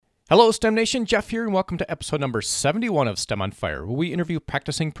Hello, STEM Nation. Jeff here, and welcome to episode number 71 of STEM on Fire, where we interview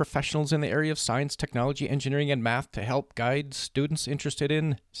practicing professionals in the area of science, technology, engineering, and math to help guide students interested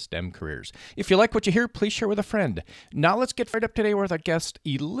in STEM careers. If you like what you hear, please share with a friend. Now let's get right up today with our guest,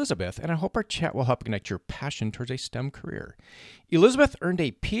 Elizabeth, and I hope our chat will help ignite your passion towards a STEM career. Elizabeth earned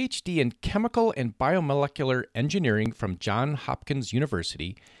a PhD in chemical and biomolecular engineering from Johns Hopkins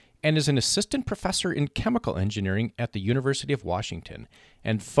University and is an assistant professor in chemical engineering at the University of Washington,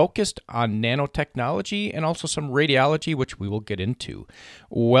 and focused on nanotechnology and also some radiology, which we will get into.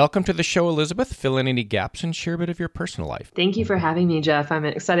 Welcome to the show, Elizabeth. Fill in any gaps and share a bit of your personal life. Thank you for having me, Jeff. I'm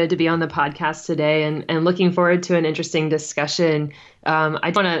excited to be on the podcast today and looking forward to an interesting discussion.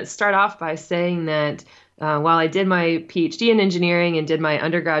 I want to start off by saying that while I did my PhD in engineering and did my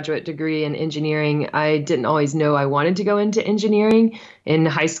undergraduate degree in engineering, I didn't always know I wanted to go into engineering. In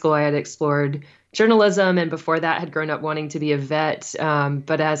high school, I had explored journalism, and before that had grown up wanting to be a vet.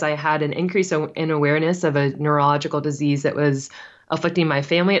 But as I had an increase in awareness of a neurological disease that was afflicting my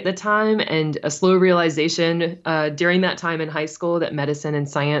family at the time, and a slow realization during that time in high school that medicine and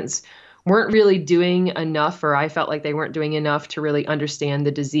science weren't really doing enough, or I felt like they weren't doing enough to really understand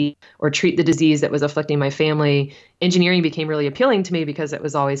the disease or treat the disease that was afflicting my family, engineering became really appealing to me because it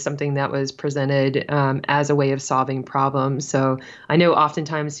was always something that was presented as a way of solving problems. So I know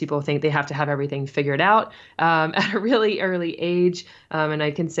oftentimes people think they have to have everything figured out at a really early age. And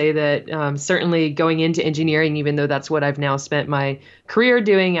I can say that certainly going into engineering, even though that's what I've now spent my career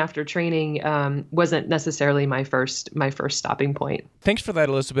doing after training, wasn't necessarily my first stopping point. Thanks for that,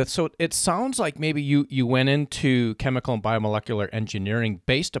 Elizabeth. So it sounds like maybe you went into chemical and biomolecular engineering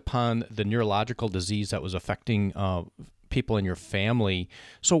based upon the neurological disease that was affecting people in your family.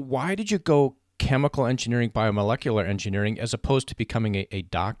 So why did you go chemical engineering, biomolecular engineering, as opposed to becoming a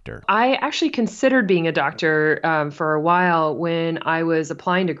doctor? I actually considered being a doctor for a while. When I was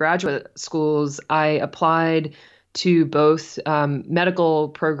applying to graduate schools, I applied to both medical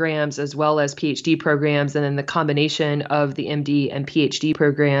programs as well as PhD programs, and then the combination of the MD and PhD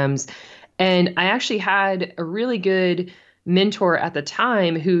programs. And I actually had a really good mentor at the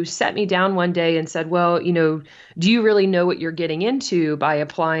time who sat me down one day and said, well, do you really know what you're getting into by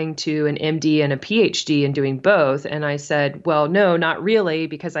applying to an MD and a PhD and doing both? And I said, well, no, not really,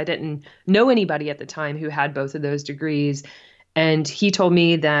 because I didn't know anybody at the time who had both of those degrees. And he told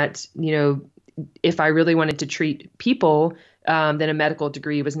me that, if I really wanted to treat people, then a medical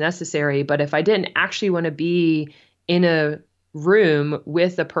degree was necessary. But if I didn't actually want to be in a room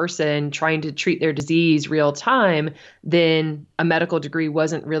with a person trying to treat their disease real time, then a medical degree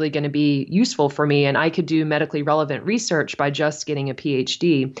wasn't really going to be useful for me. And I could do medically relevant research by just getting a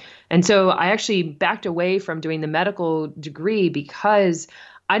PhD. And so I actually backed away from doing the medical degree because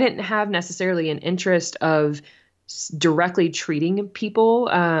I didn't have necessarily an interest of directly treating people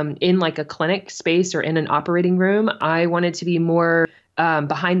in like a clinic space or in an operating room. I wanted to be more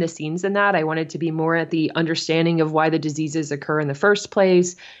behind the scenes than that. I wanted to be more at the understanding of why the diseases occur in the first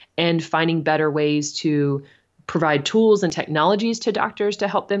place and finding better ways to provide tools and technologies to doctors to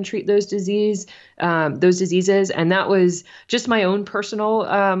help them treat those diseases. And that was just my own personal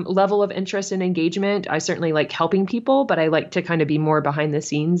level of interest and engagement. I certainly like helping people, but I like to kind of be more behind the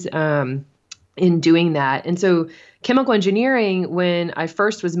scenes in doing that. And so chemical engineering, when I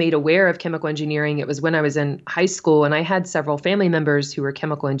first was made aware of chemical engineering, it was when I was in high school, and I had several family members who were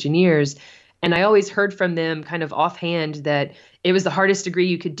chemical engineers. And I always heard from them kind of offhand that it was the hardest degree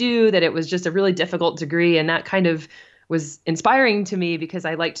you could do, that it was just a really difficult degree. And that kind of was inspiring to me because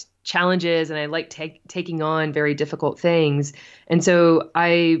I liked challenges and I liked taking on very difficult things. And so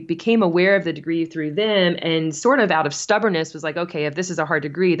I became aware of the degree through them, and sort of out of stubbornness was like, okay, if this is a hard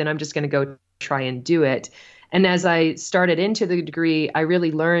degree, then I'm just going to go try and do it. And as I started into the degree, I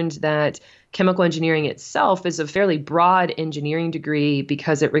really learned that chemical engineering itself is a fairly broad engineering degree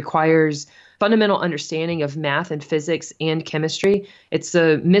because it requires fundamental understanding of math and physics and chemistry. It's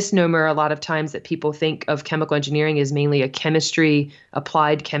a misnomer a lot of times that people think of chemical engineering as mainly a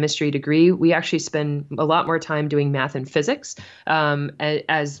applied chemistry degree. We actually spend a lot more time doing math and physics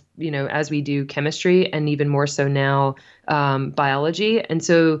as we do chemistry, and even more so now biology. And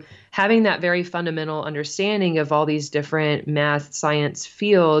so having that very fundamental understanding of all these different math, science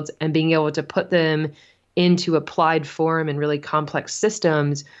fields and being able to put them into applied form and really complex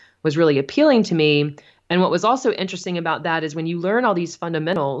systems was really appealing to me. And what was also interesting about that is when you learn all these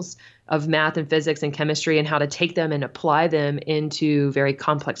fundamentals of math and physics and chemistry and how to take them and apply them into very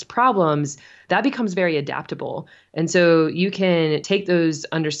complex problems, that becomes very adaptable. And so you can take those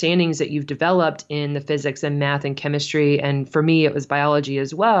understandings that you've developed in the physics and math and chemistry, and for me, it was biology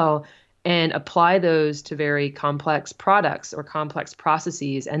as well, and apply those to very complex products or complex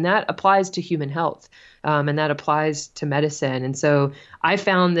processes. And that applies to human health, and that applies to medicine. And so I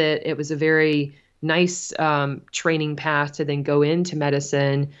found that it was a very nice training path to then go into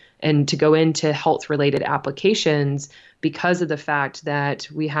medicine and to go into health related applications because of the fact that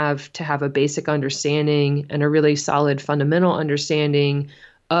we have to have a basic understanding and a really solid fundamental understanding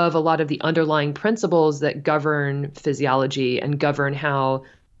of a lot of the underlying principles that govern physiology and govern how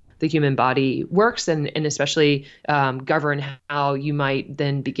the human body works, and especially govern how you might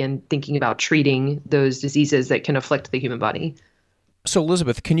then begin thinking about treating those diseases that can afflict the human body. So,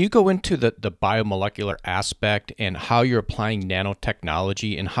 Elizabeth, can you go into the biomolecular aspect and how you're applying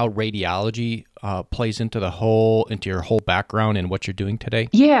nanotechnology and how radiology plays into into your whole background and what you're doing today?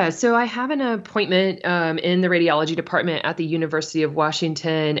 Yeah, so I have an appointment in the radiology department at the University of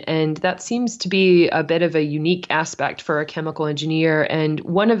Washington, and that seems to be a bit of a unique aspect for a chemical engineer. And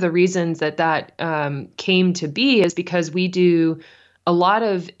one of the reasons that came to be is because we do a lot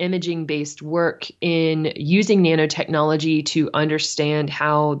of imaging-based work in using nanotechnology to understand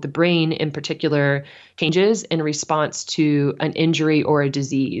how the brain in particular changes in response to an injury or a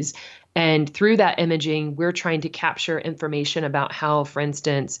disease. And through that imaging, we're trying to capture information about how, for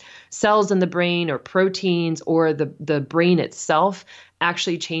instance, cells in the brain or proteins or the brain itself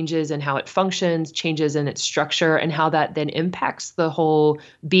actually changes in how it functions, changes in its structure, and how that then impacts the whole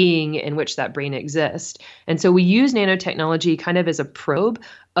being in which that brain exists. And so we use nanotechnology kind of as a probe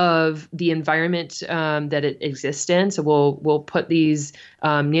of the environment that it exists in. So we'll put these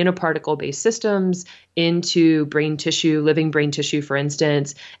nanoparticle-based systems into brain tissue, living brain tissue, for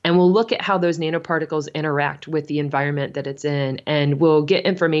instance, and we'll look at how those nanoparticles interact with the environment that it's in, and we'll get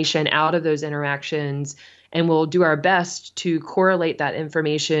information out of those interactions, and we'll do our best to correlate that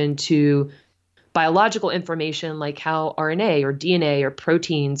information to biological information like how RNA or DNA or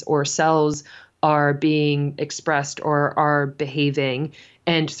proteins or cells are being expressed or are behaving.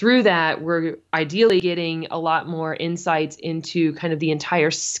 And through that, we're ideally getting a lot more insights into kind of the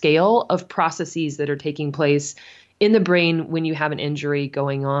entire scale of processes that are taking place in the brain when you have an injury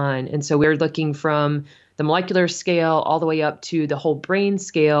going on. And so we're looking from the molecular scale all the way up to the whole brain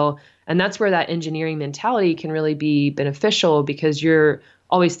scale. And that's where that engineering mentality can really be beneficial, because you're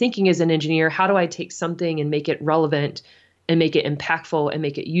always thinking as an engineer, how do I take something and make it relevant and make it impactful and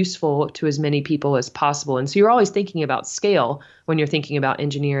make it useful to as many people as possible? And so you're always thinking about scale when you're thinking about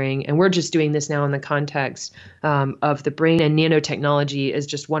engineering. And we're just doing this now in the context of the brain, and nanotechnology is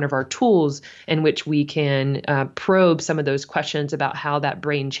just one of our tools in which we can probe some of those questions about how that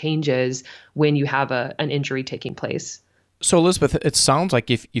brain changes when you have an injury taking place. So, Elizabeth, it sounds like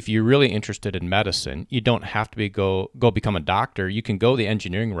if you're really interested in medicine, you don't have to go become a doctor. You can go the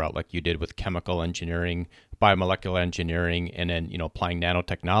engineering route like you did with chemical engineering, biomolecular engineering, and then applying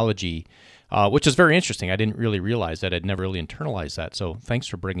nanotechnology, which is very interesting. I didn't really realize that. I'd never really internalized that. So, thanks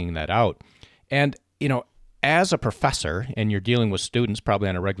for bringing that out. And as a professor, and you're dealing with students probably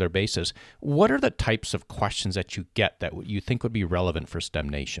on a regular basis, what are the types of questions that you get that you think would be relevant for STEM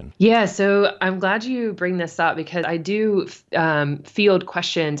Nation? Yeah, so I'm glad you bring this up, because I do field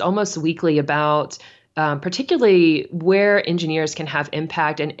questions almost weekly about particularly where engineers can have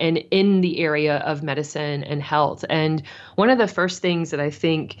impact and in the area of medicine and health. And one of the first things that I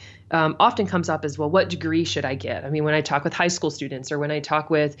think often comes up is, well, what degree should I get? I mean, when I talk with high school students or when I talk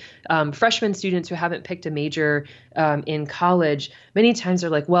with freshman students who haven't picked a major in college, many times they're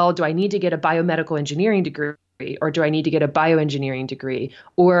like, well, do I need to get a biomedical engineering degree? Or do I need to get a bioengineering degree?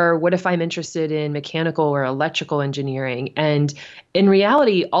 Or what if I'm interested in mechanical or electrical engineering? And in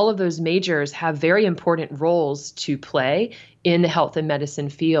reality, all of those majors have very important roles to play in the health and medicine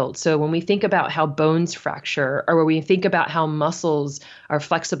field. So when we think about how bones fracture, or when we think about how muscles are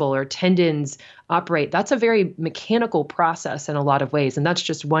flexible or tendons operate, that's a very mechanical process in a lot of ways. And that's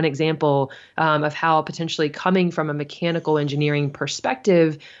just one example of how potentially coming from a mechanical engineering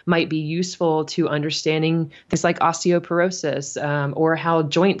perspective might be useful to understanding things like osteoporosis, or how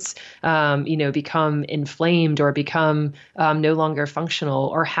joints, become inflamed or become no longer functional,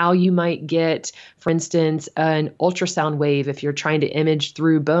 or how you might get, for instance, an ultrasound wave if you're trying to image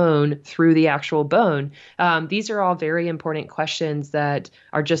through bone, through the actual bone. These are all very important questions that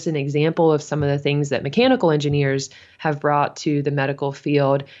are just an example of some of the things that mechanical engineers have brought to the medical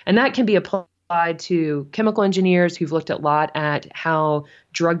field. And that can be applied to chemical engineers who've looked a lot at how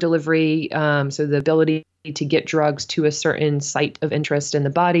drug delivery, so the ability to get drugs to a certain site of interest in the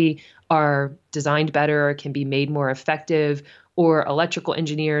body, are designed better, can be made more effective, or electrical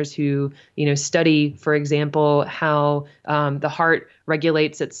engineers who, study, for example, how the heart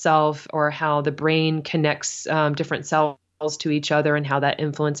regulates itself, or how the brain connects different cells to each other and how that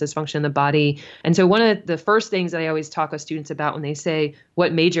influences function in the body. And so one of the first things that I always talk with students about when they say,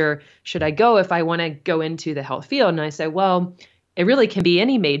 what major should I go if I want to go into the health field? And I say, well, it really can be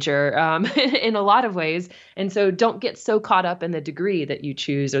any major in a lot of ways. And so don't get so caught up in the degree that you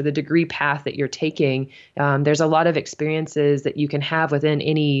choose or the degree path that you're taking. There's a lot of experiences that you can have within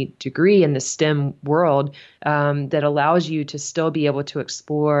any degree in the STEM world that allows you to still be able to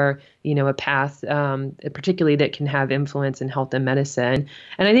explore, a path, particularly that can have influence in health and medicine.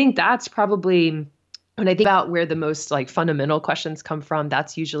 And I think that's probably when I think about where the most fundamental questions come from,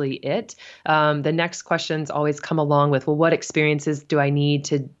 that's usually it. The next questions always come along with, well, what experiences do I need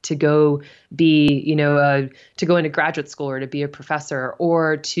to go be, to go into graduate school or to be a professor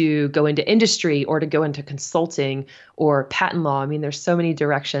or to go into industry or to go into consulting or patent law? I mean, there's so many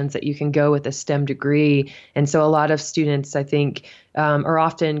directions that you can go with a STEM degree. And so a lot of students, I think, are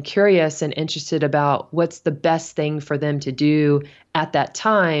often curious and interested about what's the best thing for them to do at that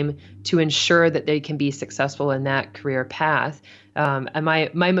time to ensure that they can be successful in that career path. And my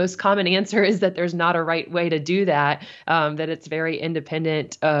most common answer is that there's not a right way to do that, that it's very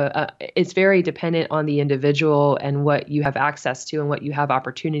independent. It's very dependent on the individual and what you have access to and what you have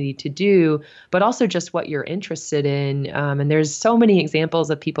opportunity to do, but also just what you're interested in. And there's so many examples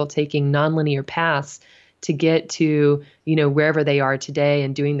of people taking nonlinear paths to get to, wherever they are today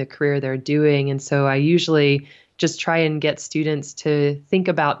and doing the career they're doing. And so I usually just try and get students to think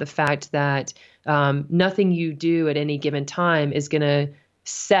about the fact that nothing you do at any given time is going to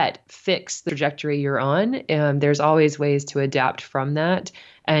fix the trajectory you're on. There's always ways to adapt from that.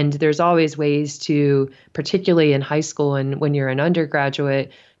 And there's always ways to, particularly in high school and when you're an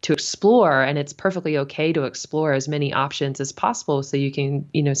undergraduate, to explore. And it's perfectly okay to explore as many options as possible so you can,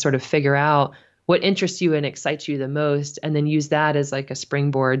 sort of figure out what interests you and excites you the most, and then use that as a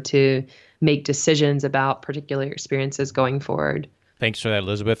springboard to make decisions about particular experiences going forward. Thanks for that,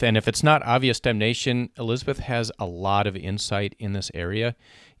 Elizabeth. And if it's not obvious, STEM Nation, Elizabeth has a lot of insight in this area.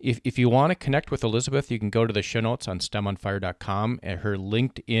 If you want to connect with Elizabeth, you can go to the show notes on STEMonfire.com, and her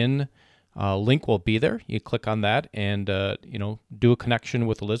LinkedIn link will be there. You click on that and, do a connection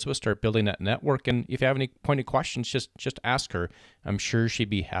with Elizabeth, start building that network. And if you have any pointed questions, just ask her. I'm sure she'd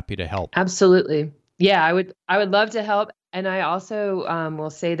be happy to help. Absolutely. Yeah, I would love to help. And I also will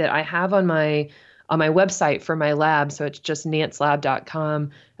say that I have on my website for my lab, so it's just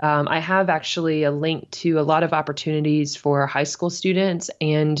nancelab.com. I have actually a link to a lot of opportunities for high school students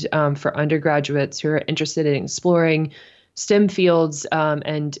and for undergraduates who are interested in exploring STEM fields,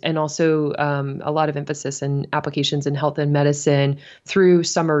 and also a lot of emphasis in applications in health and medicine through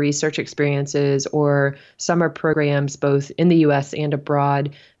summer research experiences or summer programs both in the U.S. and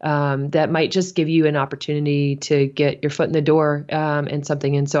abroad that might just give you an opportunity to get your foot in the door in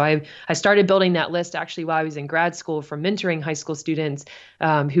something. And so I started building that list actually while I was in grad school from mentoring high school students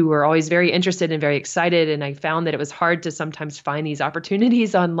who were always very interested and very excited. And I found that it was hard to sometimes find these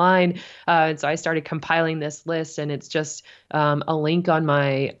opportunities online. And so I started compiling this list, and it's just a link on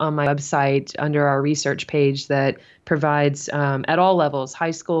my website under our research page that provides at all levels,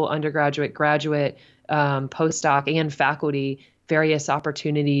 high school, undergraduate, graduate, postdoc, and faculty, various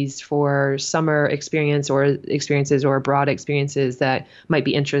opportunities for summer experiences or broad experiences that might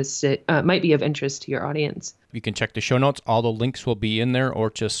be of interest to your audience. You can check the show notes. All the links will be in there, or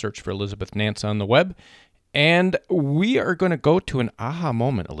just search for Elizabeth Nance on the web. And we are going to go to an aha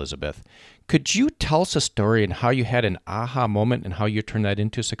moment, Elizabeth. Could you tell us a story and how you had an aha moment and how you turned that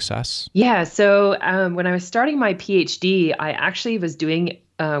into success? Yeah. So when I was starting my PhD, I actually was doing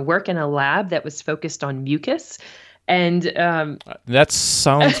work in a lab that was focused on mucus. And that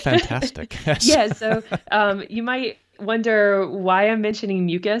sounds fantastic. Yeah. So you might wonder why I'm mentioning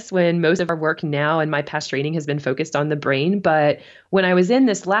mucus when most of our work now and my past training has been focused on the brain. But when I was in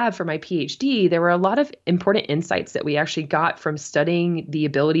this lab for my PhD, there were a lot of important insights that we actually got from studying the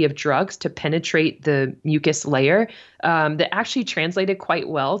ability of drugs to penetrate the mucus layer that actually translated quite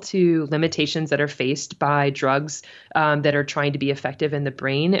well to limitations that are faced by drugs that are trying to be effective in the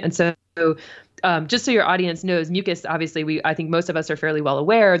brain. And so just so your audience knows, mucus, obviously, I think most of us are fairly well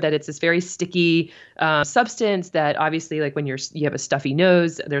aware that it's this very sticky substance that obviously, like when you have a stuffy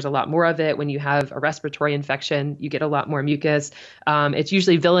nose, there's a lot more of it. When you have a respiratory infection, you get a lot more mucus. It's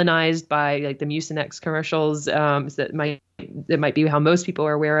usually villainized by like the Mucinex commercials. That might be how most people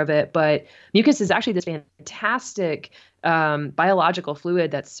are aware of it. But mucus is actually this fantastic biological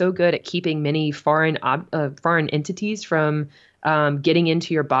fluid that's so good at keeping many foreign entities from getting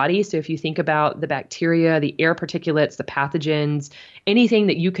into your body. So if you think about the bacteria, the air particulates, the pathogens, anything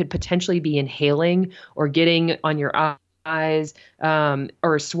that you could potentially be inhaling or getting on your eyes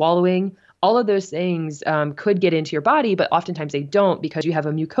or swallowing, all of those things could get into your body, but oftentimes they don't because you have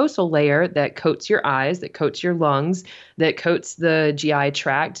a mucosal layer that coats your eyes, that coats your lungs, that coats the GI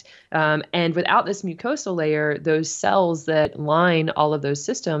tract. And without this mucosal layer, those cells that line all of those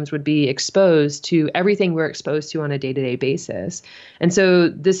systems would be exposed to everything we're exposed to on a day-to-day basis. And so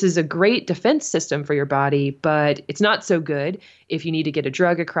this is a great defense system for your body, but it's not so good if you need to get a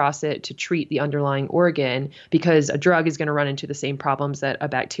drug across it to treat the underlying organ, because a drug is going to run into the same problems that a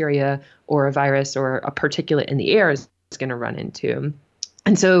bacteria or a virus or a particulate in the air is going to run into.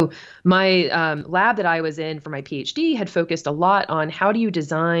 And so my lab that I was in for my PhD had focused a lot on how do you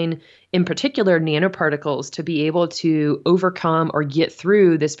design, in particular, nanoparticles to be able to overcome or get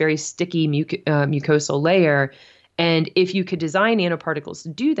through this very sticky mucosal layer. And if you could design nanoparticles to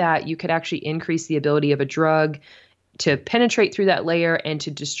do that, you could actually increase the ability of a drug to penetrate through that layer and to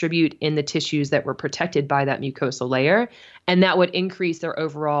distribute in the tissues that were protected by that mucosal layer. And that would increase their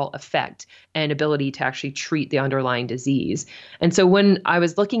overall effect and ability to actually treat the underlying disease. And so when I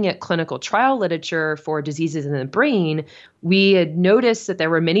was looking at clinical trial literature for diseases in the brain, we had noticed that there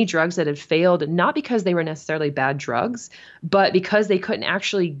were many drugs that had failed, not because they were necessarily bad drugs, but because they couldn't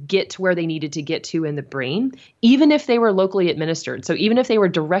actually get to where they needed to get to in the brain, even if they were locally administered. So even if they were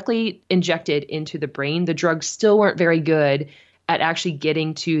directly injected into the brain, the drugs still weren't very good at actually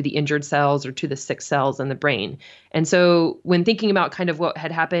getting to the injured cells or to the sick cells in the brain. And so when thinking about kind of what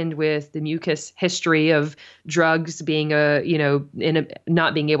had happened with the mucus history of drugs being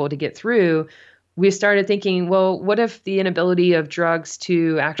not being able to get through, we started thinking, well, what if the inability of drugs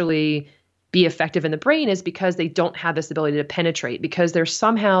to actually be effective in the brain is because they don't have this ability to penetrate, because they're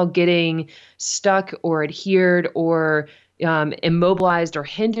somehow getting stuck or adhered or immobilized or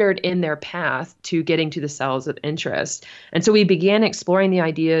hindered in their path to getting to the cells of interest. And so we began exploring the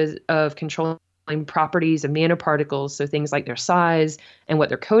ideas of controlling properties of nanoparticles, so things like their size and what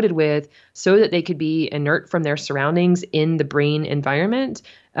they're coated with, so that they could be inert from their surroundings in the brain environment.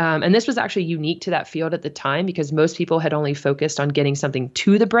 And this was actually unique to that field at the time because most people had only focused on getting something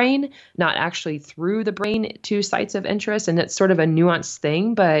to the brain, not actually through the brain to sites of interest. And it's sort of a nuanced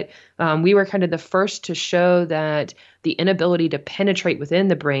thing, but we were kind of the first to show that the inability to penetrate within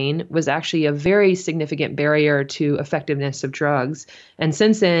the brain was actually a very significant barrier to effectiveness of drugs. And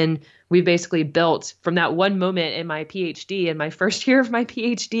since then, we basically built from that one moment in my PhD, in my first year of my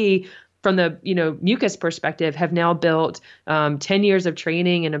PhD, from the mucus perspective, have now built 10 years of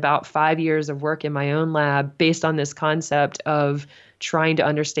training and about 5 years of work in my own lab based on this concept of trying to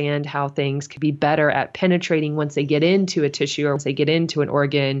understand how things could be better at penetrating once they get into a tissue or once they get into an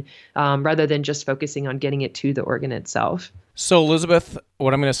organ, rather than just focusing on getting it to the organ itself. So, Elizabeth,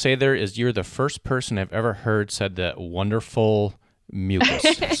 what I'm going to say there is you're the first person I've ever heard said that wonderful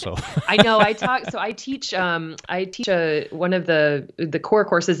mucus. So I know I teach one of the core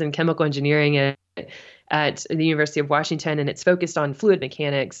courses in chemical engineering at the University of Washington, and it's focused on fluid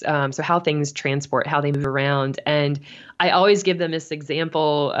mechanics. So how things transport, how they move around. And I always give them this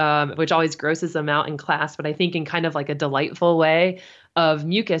example, which always grosses them out in class, but I think in kind of like a delightful way, of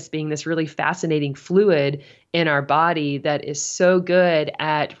mucus being this really fascinating fluid in our body that is so good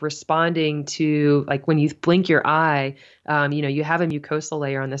at responding to, like when you blink your eye, you have a mucosal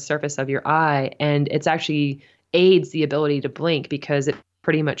layer on the surface of your eye, and it's actually aids the ability to blink because it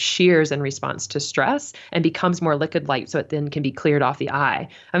pretty much shears in response to stress and becomes more liquid-like, so it then can be cleared off the eye.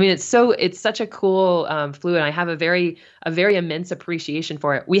 I mean, it's such a cool fluid. I have a very immense appreciation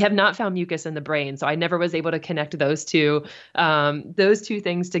for it. We have not found mucus in the brain, so I never was able to connect those two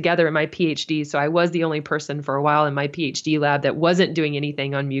things together in my PhD. So I was the only person for a while in my PhD lab that wasn't doing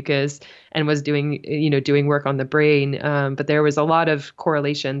anything on mucus and was doing work on the brain. But there was a lot of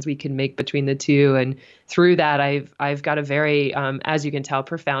correlations we can make between the two, and through that, I've got a very, as you can tell,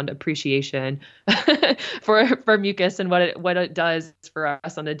 profound appreciation for mucus and what it does for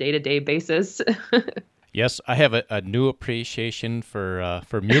us on a day-to-day basis. Yes, I have a new appreciation for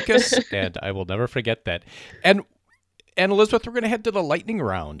mucus, and I will never forget that. And Elizabeth, we're going to head to the lightning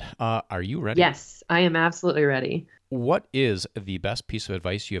round. Are you ready? Yes, I am absolutely ready. What is the best piece of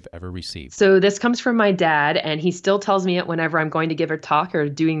advice you have ever received? So this comes from my dad, and he still tells me it whenever I'm going to give a talk or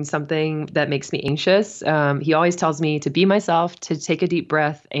doing something that makes me anxious. He always tells me to be myself, to take a deep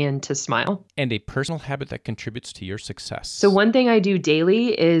breath, and to smile. And a personal habit that contributes to your success. So one thing I do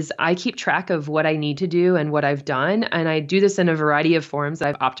daily is I keep track of what I need to do and what I've done. And I do this in a variety of forms that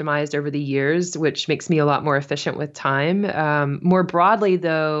I've optimized over the years, which makes me a lot more efficient with time. More broadly,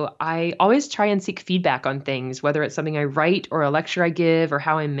 though, I always try and seek feedback on things, whether it's something I write or a lecture I give or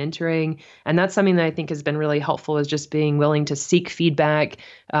how I'm mentoring. And that's something that I think has been really helpful, is just being willing to seek feedback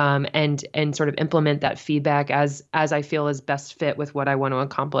and sort of implement that feedback as I feel is best fit with what I want to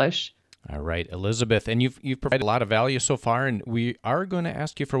accomplish. All right, Elizabeth, and you've provided a lot of value so far, and we are going to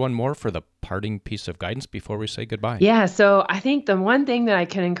ask you for one more for the parting piece of guidance before we say goodbye. Yeah, so I think the one thing that I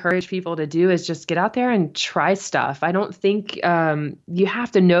can encourage people to do is just get out there and try stuff. I don't think you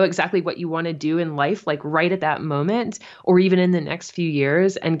have to know exactly what you want to do in life, like right at that moment, or even in the next few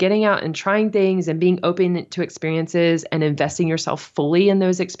years. And getting out and trying things and being open to experiences and investing yourself fully in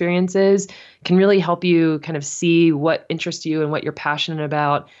those experiences can really help you kind of see what interests you and what you're passionate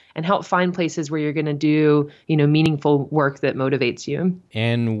about, and help find places where you're going to do, meaningful work that motivates you.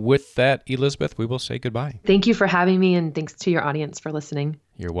 And with that, Elizabeth, we will say goodbye. Thank you for having me, and thanks to your audience for listening.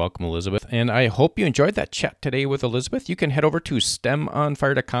 You're welcome, Elizabeth. And I hope you enjoyed that chat today with Elizabeth. You can head over to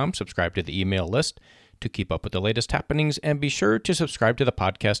STEMonfire.com, subscribe to the email list to keep up with the latest happenings, and be sure to subscribe to the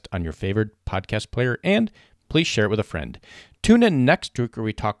podcast on your favorite podcast player, and please share it with a friend. Tune in next week where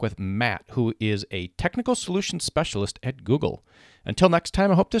we talk with Matt, who is a technical solutions specialist at Google. Until next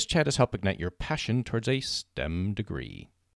time, I hope this chat has helped ignite your passion towards a STEM degree.